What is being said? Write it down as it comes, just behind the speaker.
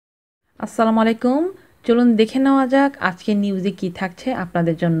আসসালামু আলাইকুম। চলুন দেখে নেওয়া যাক আজকের নিউজে কি থাকছে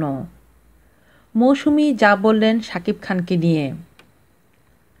আপনাদের জন্য। মৌসুমী যা বললেন শাকিব খানকে নিয়ে।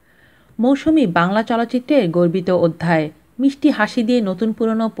 মৌসুমী বাংলা চলচ্চিত্রের গর্বিত অধ্যায়। মিষ্টি হাসি দিয়ে নতুন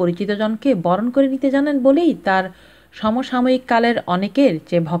পুরনো পরিচিতজনকে বরণ করে নিতে জানেন বলেই তার সমসাময়িক কালের অনেকের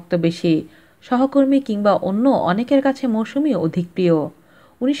চেয়ে ভক্ত বেশি। সহকর্মী কিংবা অন্য অনেকের কাছে মৌসুমী অধিক প্রিয়।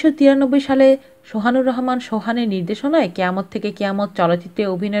 ১৯৯৩ সালে সোহানুর রহমান সোহানের নির্দেশনায় কেয়ামত থেকে কেয়ামত চলচ্চিত্রে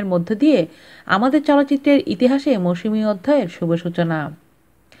অভিনয়ের মধ্য দিয়ে আমাদের চলচ্চিত্রের ইতিহাসে মৌসুমী অধ্যায়ের শুভ সূচনা।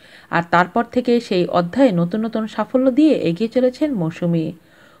 আর তারপর থেকে সেই অধ্যায়ে নতুন নতুন সাফল্য দিয়ে এগিয়ে চলেছেন মৌসুমী।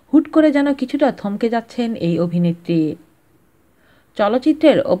 হুট করে যেন কিছুটা থমকে যাচ্ছেন এই অভিনেত্রী।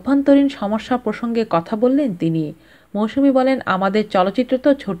 চলচ্চিত্রের অভ্যন্তরীণ সমস্যা প্রসঙ্গে কথা বললেন তিনি। মৌসুমী বলেন, আমাদের চলচ্চিত্র তো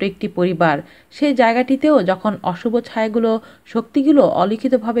ছোট একটি পরিবার, সেই জায়গাটিতেও যখন অশুভ ছায়াগুলো শক্তিগুলো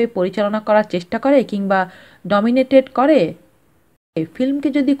অলিখিতভাবে পরিচালনা করার চেষ্টা করে কিংবা ডমিনেটেড করে, ফিল্মকে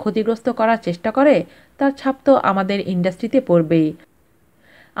যদি ক্ষতিগ্রস্ত করার চেষ্টা করে, তার ছাপ তো আমাদের ইন্ডাস্ট্রিতে পড়বেই।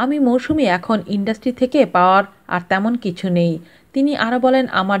 আমি মৌসুমী এখন ইন্ডাস্ট্রি থেকে পাওয়ার আর তেমন কিছু নেই। তিনি আরও বলেন,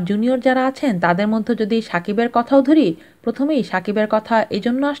 আমার জুনিয়র যারা আছেন তাদের মধ্যে যদি সাকিবের কথাও ধরি, প্রথমেই সাকিবের কথা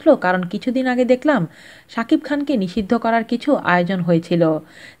এজন্য আসলো কারণ কিছুদিন আগে দেখলাম সাকিব খানকে নিষিদ্ধ করার কিছু আয়োজন হয়েছিল,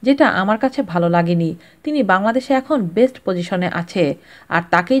 যেটা আমার কাছে ভালো লাগেনি। তিনি বাংলাদেশে এখন বেস্ট পজিশনে আছে, আর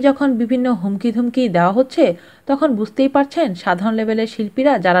তাকেই যখন বিভিন্ন হুমকি ধুমকি দেওয়া হচ্ছে তখন বুঝতেই পারছেন সাধারণ লেভেলের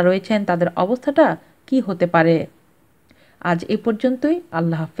শিল্পীরা যারা রয়েছেন তাদের অবস্থাটা কী হতে পারে। আজ এ পর্যন্তই।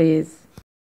 আল্লাহ হাফেজ।